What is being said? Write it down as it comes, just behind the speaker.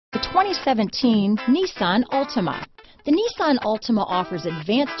2017 Nissan Altima. The Nissan Altima offers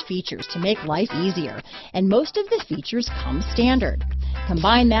advanced features to make life easier, and most of the features come standard.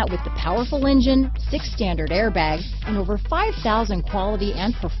 Combine that with the powerful engine, 6 standard airbags, and over 5,000 quality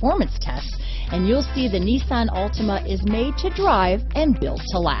and performance tests, and you'll see the Nissan Altima is made to drive and built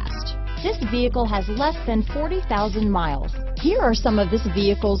to last. This vehicle has less than 40,000 miles. Here are some of this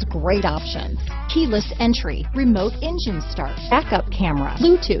vehicle's great options: keyless entry, remote engine start, backup camera,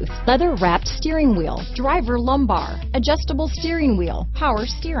 Bluetooth, leather-wrapped steering wheel, driver lumbar, adjustable steering wheel, power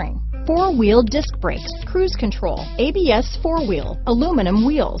steering, 4-wheel disc brakes, cruise control, ABS 4-wheel, aluminum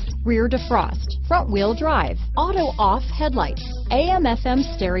wheels, rear defrost, front-wheel drive, auto-off headlights, AM/FM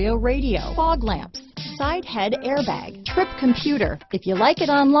stereo radio, fog lamps, side head airbag, trip computer. If you like it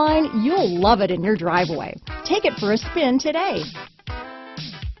online, you'll love it in your driveway. Take it for a spin today.